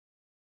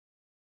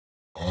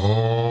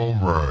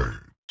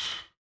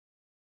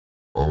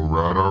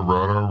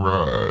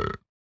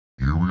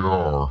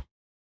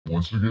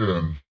once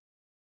again,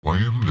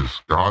 playing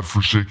this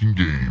godforsaken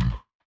game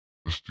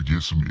just to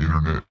get some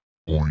internet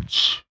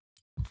points,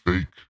 some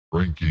fake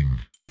ranking,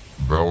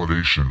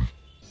 validation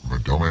from a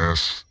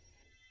dumbass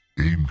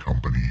game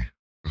company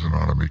doesn't know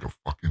how to make a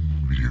fucking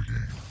video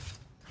game.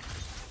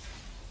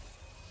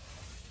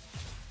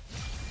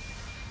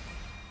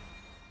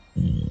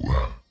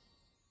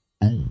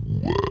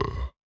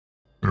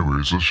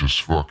 Anyways, let's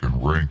just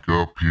fucking rank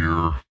up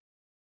here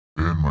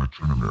in my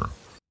tournament.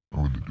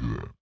 How would they do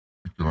that?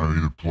 Can I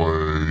either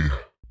play...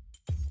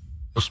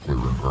 Let's play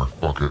Rengar.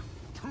 Fuck it.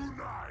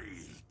 Tonight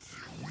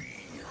we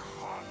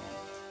hunt.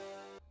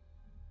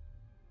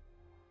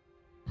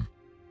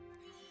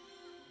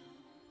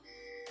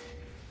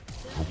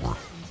 Go for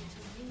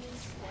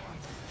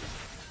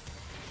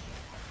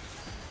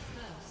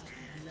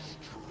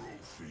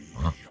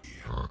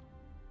it.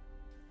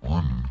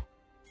 One.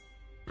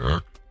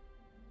 Deck.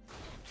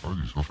 Why are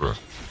these so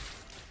fast?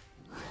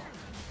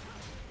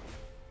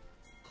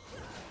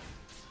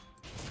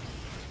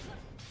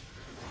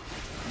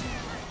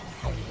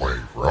 No way,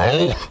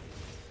 bro.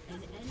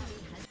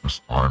 It's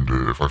time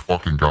to, if I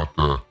fucking got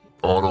the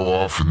auto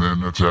off and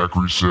then attack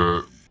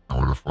reset, I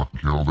would have fucking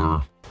killed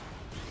her.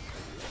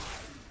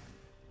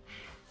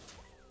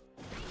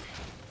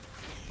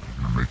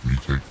 You're gonna make me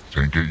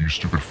tank it, you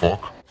stupid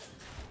fuck?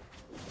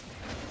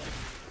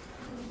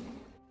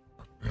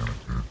 Damn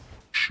it, dude.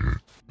 Shit.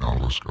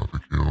 Nautilus got the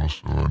kill,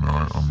 so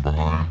now I'm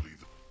behind.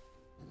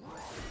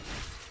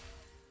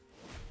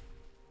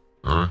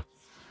 Okay.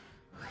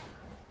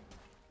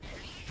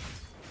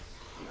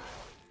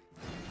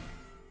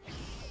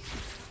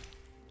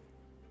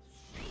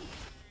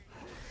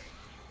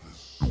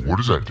 Dude, what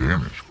is that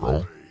damage,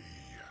 bro?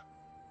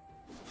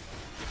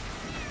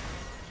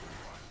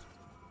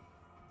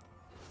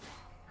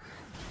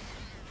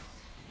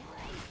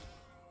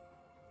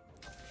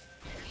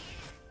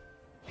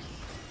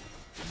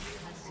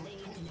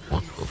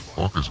 What the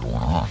fuck is going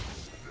on?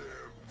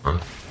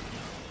 Okay.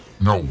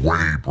 No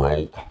way,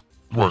 bro.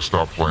 Do I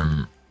stop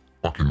playing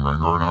fucking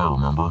Rengar now, I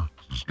remember?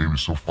 This game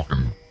is so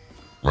fucking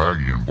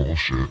laggy and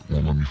bullshit.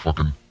 Won't let me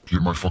fucking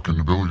get my fucking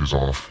abilities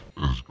off.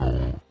 Let's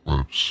go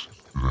Eclipse.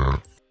 Do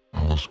that.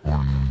 Now let's go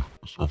in.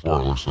 So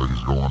far it looks like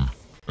he's going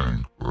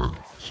tank, but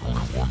it's only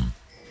one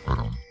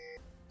item.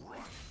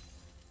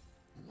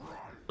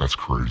 That's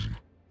crazy.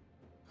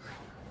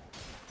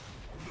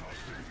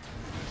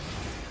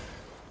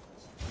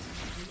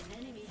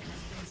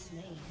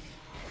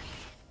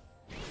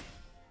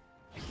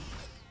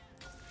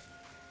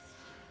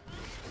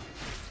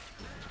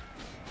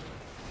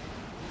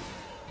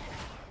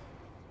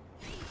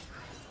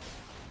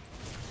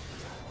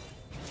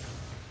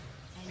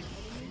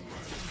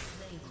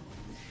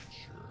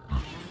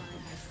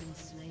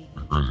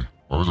 Crazy.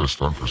 Why was I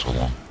stunned for so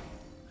long?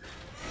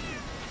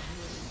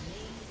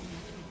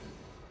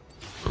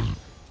 That was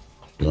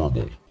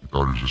horrible. He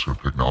thought he was just gonna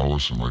pick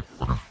Nautilus and like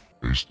fucking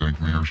face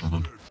tank me or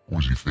something? What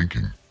was he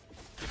thinking?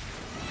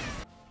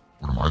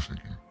 What am I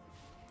thinking?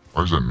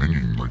 Why is that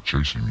minion like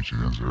chasing me to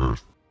the ends of the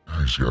earth?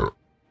 He's got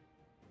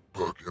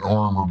fucking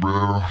armor,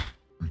 bro.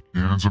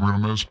 Cannons I'm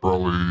gonna miss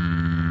probably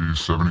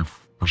 70%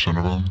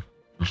 of them.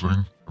 This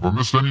thing. Have I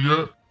missed any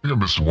yet? I think I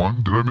missed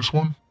one. Did I miss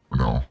one? Or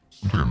no? I don't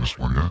think I missed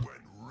one yet.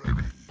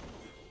 Maybe.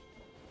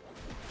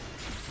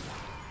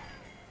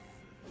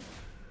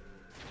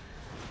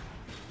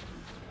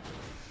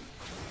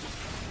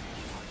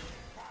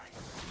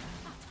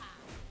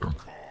 Yeah.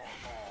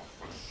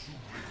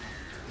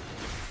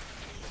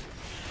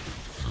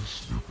 This is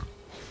stupid.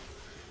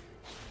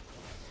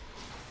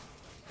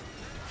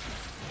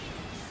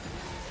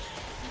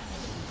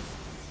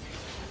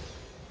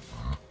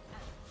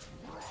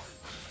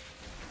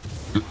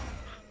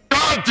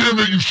 God damn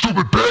it, you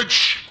stupid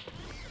bitch!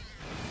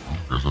 I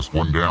guess that's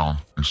one down.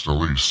 He's the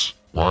least.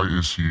 Why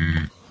is he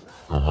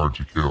so hard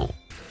to kill?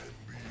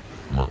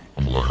 I'm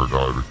gonna let her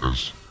die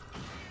because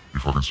you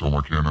fucking stole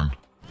my cannon.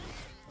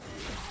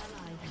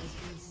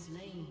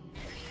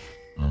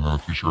 And I'll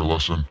teach her a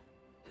lesson.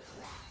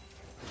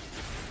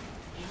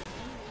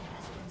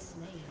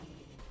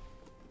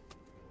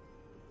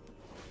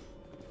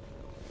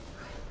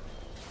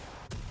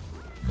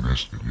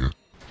 Missed idiot.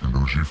 And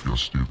don't you feel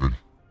stupid?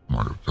 I'm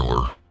not gonna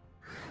tell her.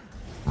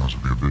 She wants to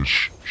be a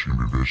bitch. She can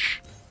be a bitch.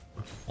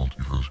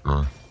 Multi for this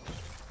guy.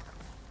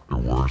 They're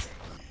worth.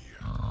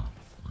 I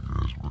think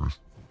it is worth.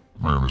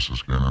 Am I gonna miss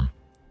this cannon?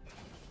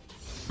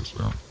 Yes,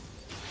 I am.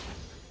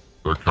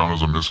 Does that count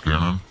as a miss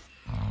cannon?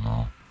 I don't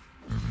know.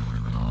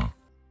 Maybe not.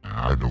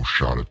 Nah, I had no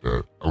shot at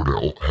that. I would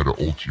have had an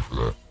ulti for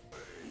that.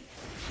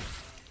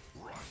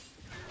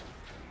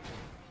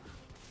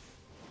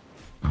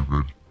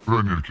 Stupid. What do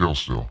I need to kill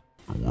still?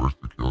 Is it worth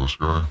to kill this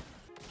guy?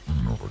 I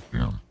don't know if I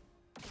can.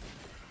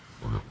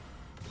 Okay.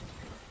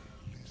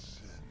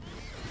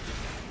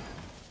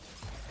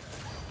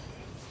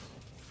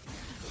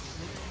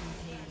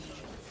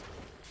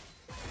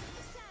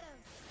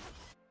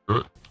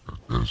 Good. That's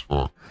dead as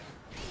fuck.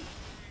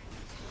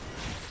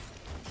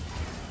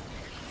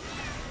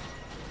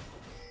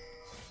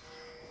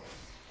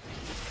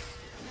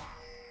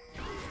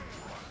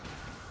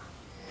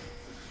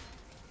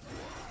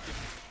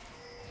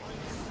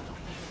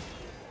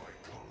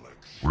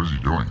 What is he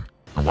doing?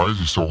 And why is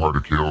he so hard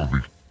to kill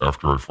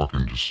after I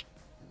fucking just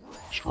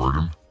destroyed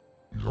him?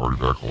 He's already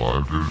back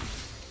alive, dude.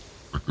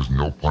 Like, there's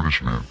no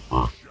punishment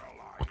for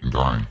fucking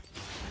dying.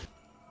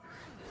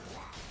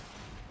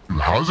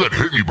 Dude, how does that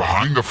hit me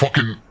behind the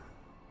fucking...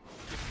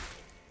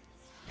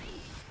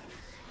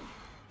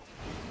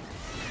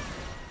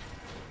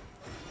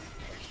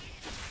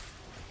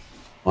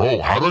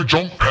 Bro, how do I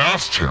jump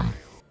past him?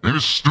 That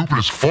is stupid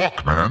as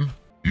fuck, man.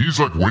 He's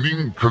like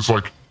winning because,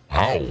 like,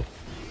 how?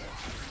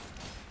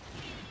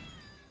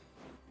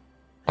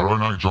 How do I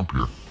not jump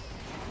here?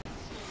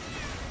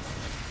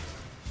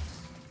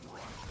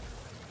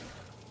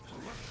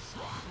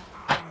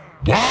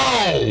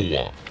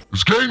 Wow!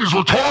 This game is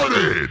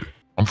retarded!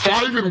 I'm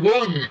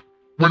 5-1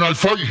 when I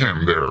fight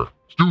him there.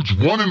 This dude's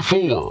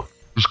 1-4.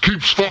 Just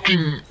keeps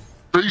fucking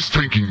face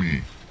tanking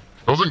me.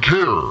 Doesn't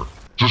care.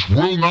 Just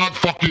will not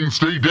fucking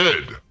stay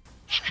dead.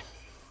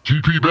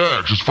 TP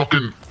back. Just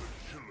fucking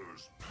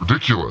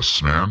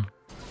ridiculous, man.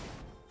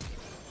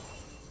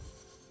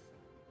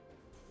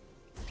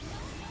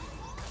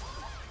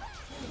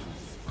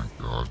 Thank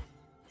God.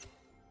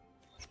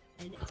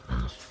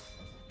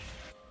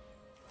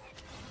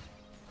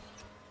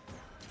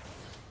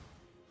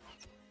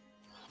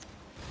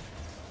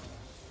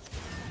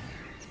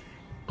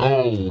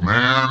 Oh,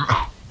 man.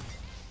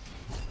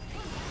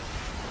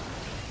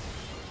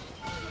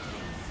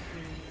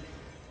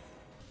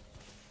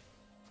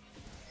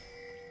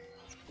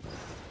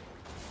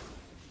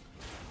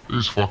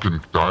 Please fucking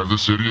dive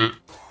this idiot.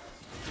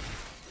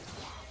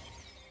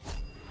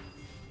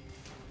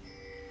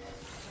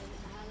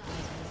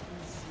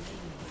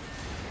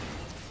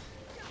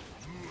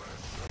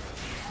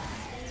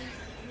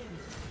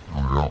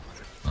 There we go.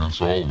 That's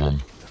all of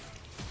them.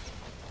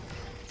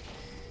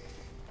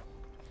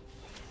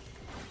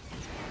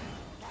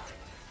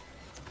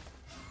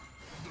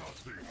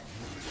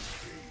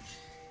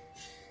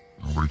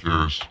 Nobody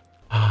cares.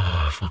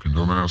 Fucking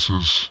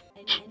dumbasses.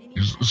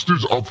 This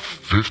dude's up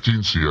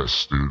 15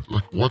 CS, dude.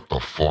 Like, what the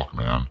fuck,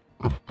 man?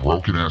 What a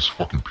broken ass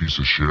fucking piece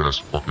of shit ass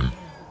fucking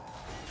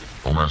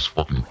dumbass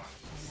fucking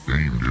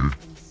game, dude.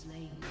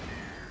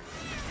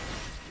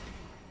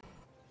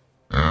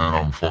 And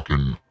I'm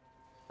fucking...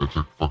 I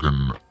took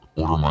fucking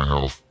quarter of my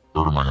health.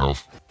 Third of my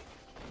health.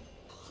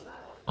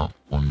 Oh,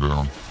 one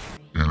down.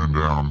 In and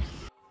down.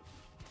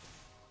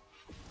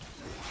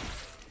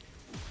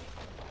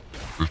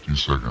 15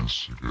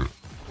 seconds to get...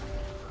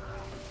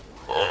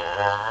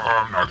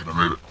 I'm not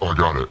gonna make it. Oh, I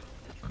got it.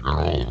 I got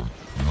all of them.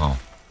 No.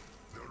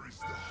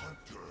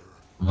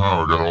 No,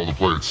 I got all the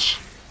plates.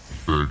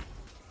 It's big.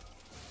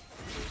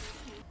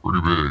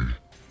 Pretty big.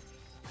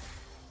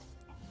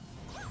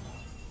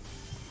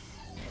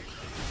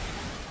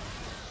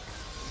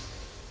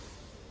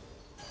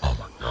 Oh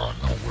my God,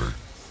 no way.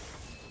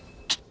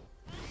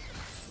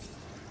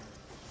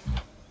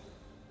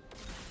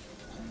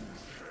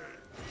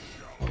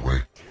 No way.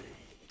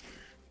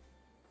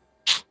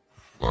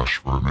 Flash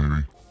for it,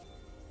 maybe.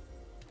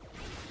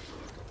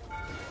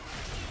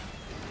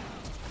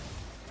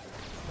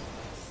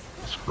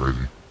 That's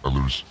crazy. I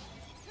lose.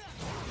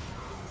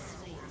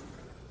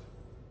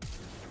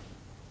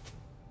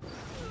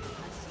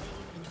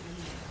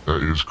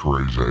 That is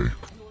crazy.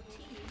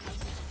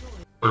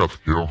 I got the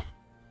kill.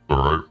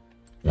 Alright.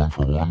 1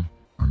 for 1.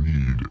 I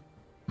need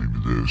maybe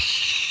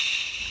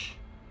this.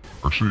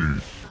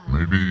 Actually,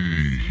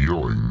 maybe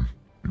healing.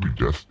 Maybe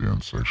death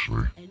dance,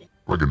 actually.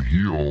 If I can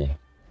heal,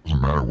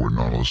 doesn't matter what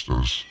Nautilus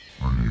does.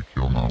 I need to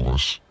kill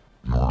Nautilus.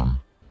 Ignore him.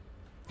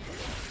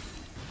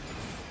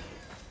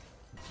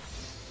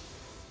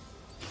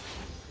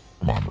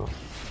 Come on, bro. I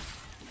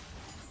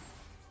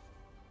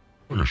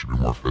think I should be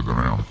more fed than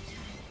I am.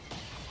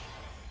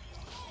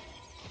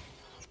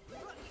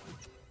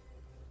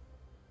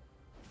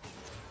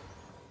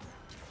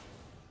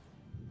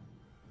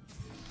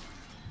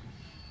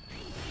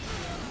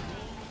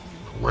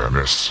 No way I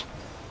miss.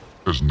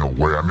 There's no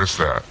way I missed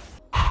that.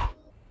 Oh,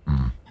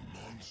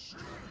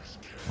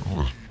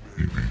 this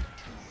beat me.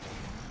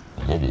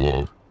 I'll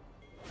level up.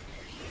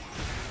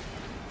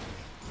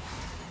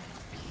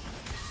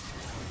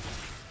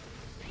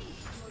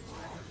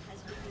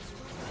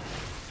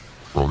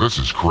 Bro, this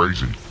is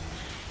crazy.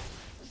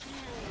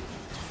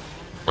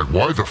 Like,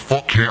 why the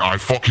fuck can't I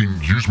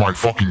fucking use my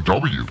fucking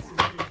W?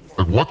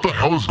 Like, what the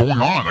hell is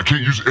going on? I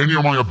can't use any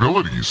of my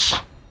abilities.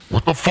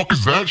 What the fuck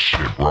is that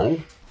shit, bro?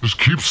 Just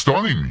keep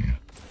stunning me.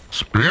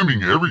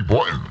 Spamming every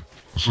button.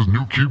 This is a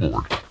new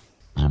keyboard.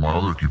 Because my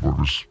other keyboard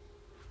was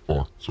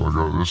fucked, so I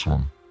got this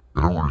one.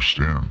 I don't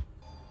understand.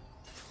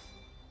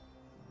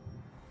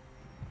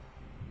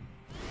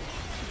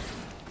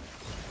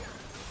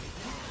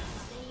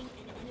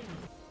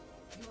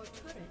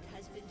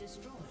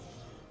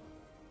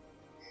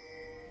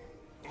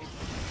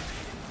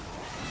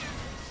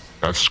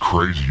 That's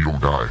crazy, you don't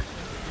die.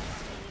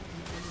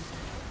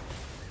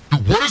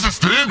 Dude, what is this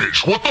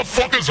damage? What the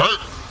fuck is that?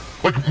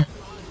 Like,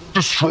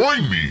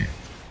 destroying me.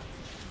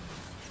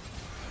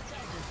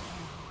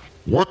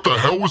 What the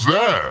hell was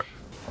that?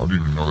 I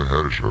didn't even know they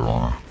had a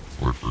Sharona.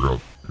 I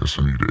forgot. I guess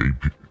I need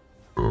AP,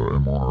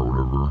 MR or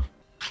whatever.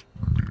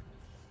 Maybe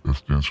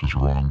Death Dance was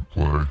wrong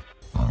play.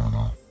 I don't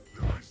know.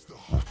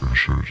 We'll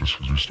finish it just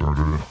because we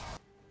started it.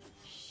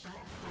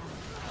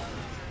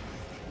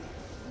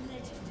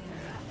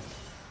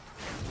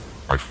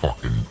 I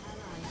fucking...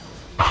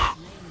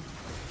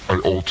 I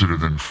ulted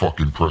and then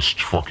fucking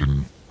pressed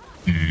fucking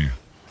E.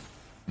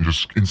 And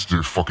just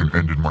instant fucking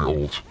ended my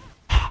ult.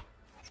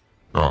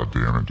 God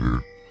damn it,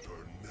 dude.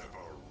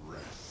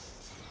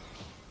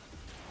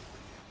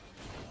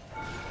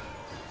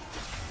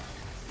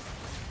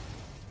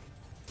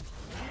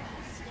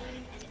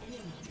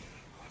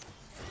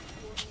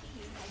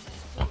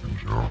 Fucking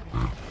joke,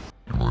 dude.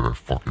 Can't believe I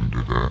fucking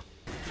did that.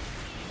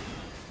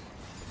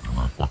 And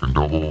I fucking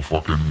double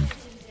fucking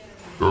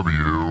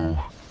W.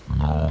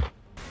 No.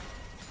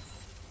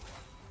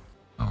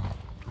 I don't know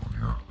what I'm doing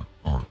here.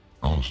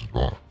 Oh, this is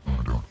bot. What am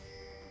I doing?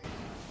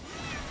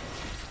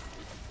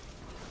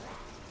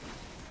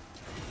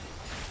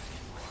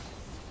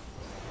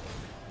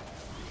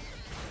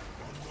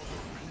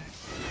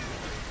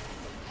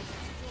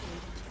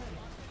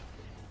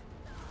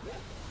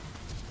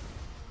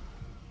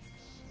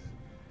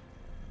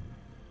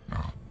 No,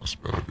 that's a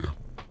bad idea.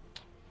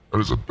 That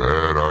is a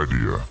bad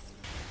idea.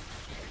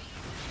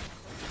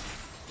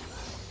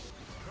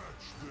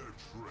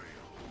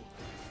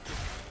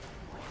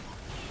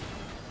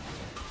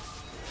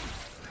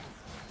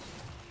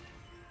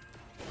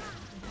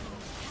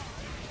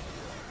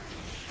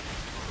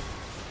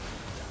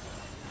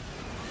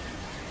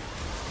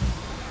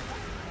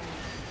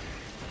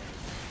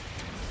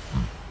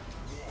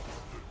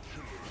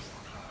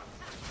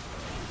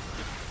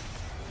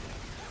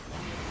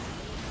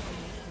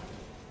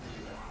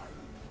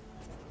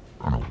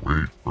 Trying to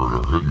wait for her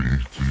to hit me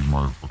to use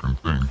my fucking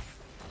thing.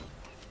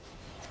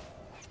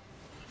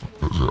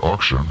 There's an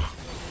auction.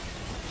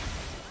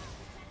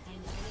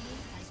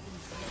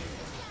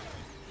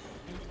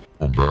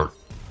 Going back.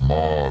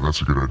 Maw,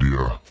 that's a good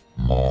idea.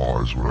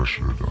 Maw is what I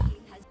should have done.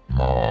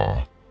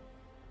 Maw.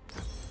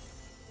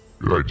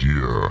 Good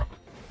idea.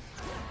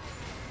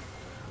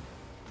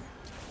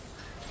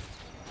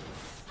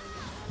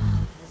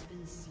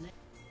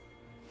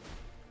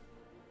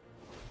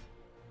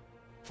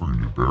 We're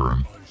gonna do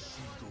Baron.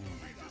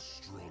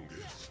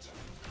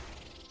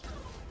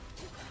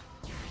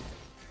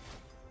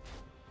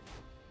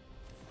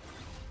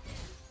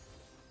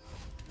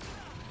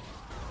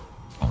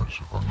 I'll just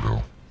if I can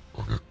go.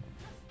 Fuck it.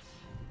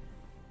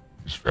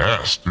 He's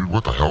fast, dude.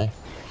 What the hell?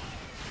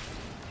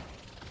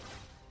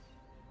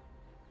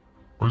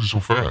 Why is he so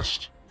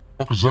fast?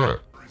 What was that?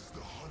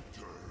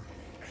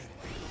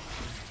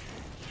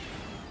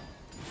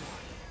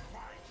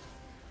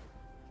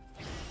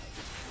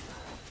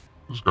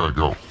 This guy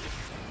go.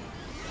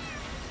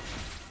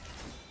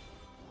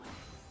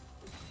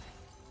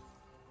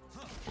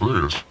 Oh,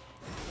 there he is.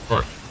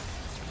 Hi.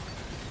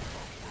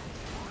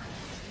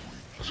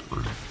 That's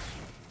crazy.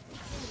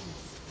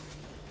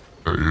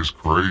 That is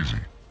crazy.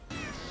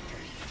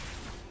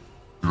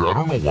 Dude, I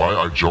don't know why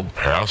I jumped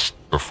past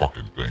the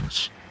fucking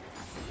things.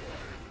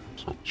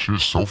 So, shit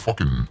is so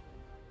fucking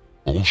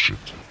bullshit.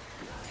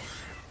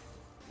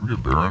 We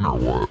get Baron or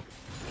what?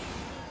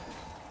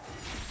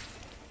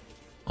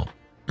 Oh,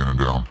 in and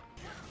down.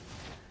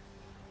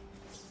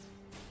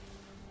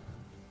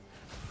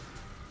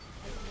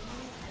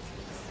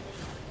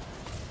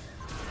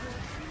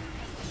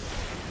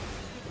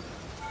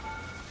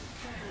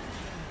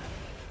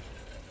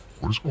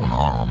 What is going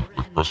on? I'm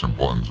like pressing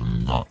buttons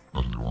and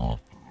nothing going off.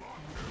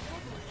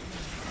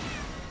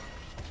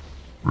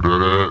 We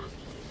did it.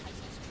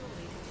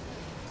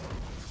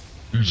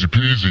 Easy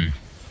peasy.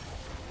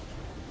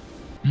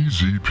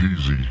 Easy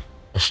peasy.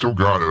 I still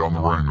got it on the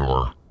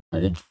Wrangler.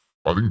 Gold.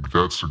 I think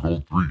that's the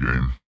gold 3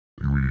 game.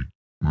 I think we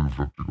moved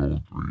up to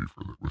gold 3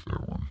 with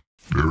that one.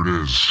 There it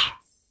is.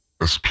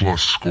 S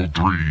plus gold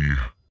 3.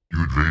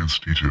 You advance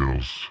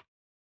details.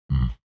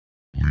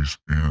 Release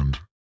and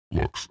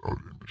Lux out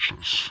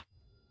images.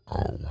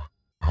 Oh.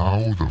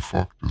 How the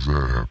fuck does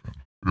that happen?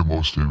 I got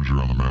most damage here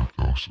on the map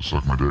though, so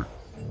suck my dick.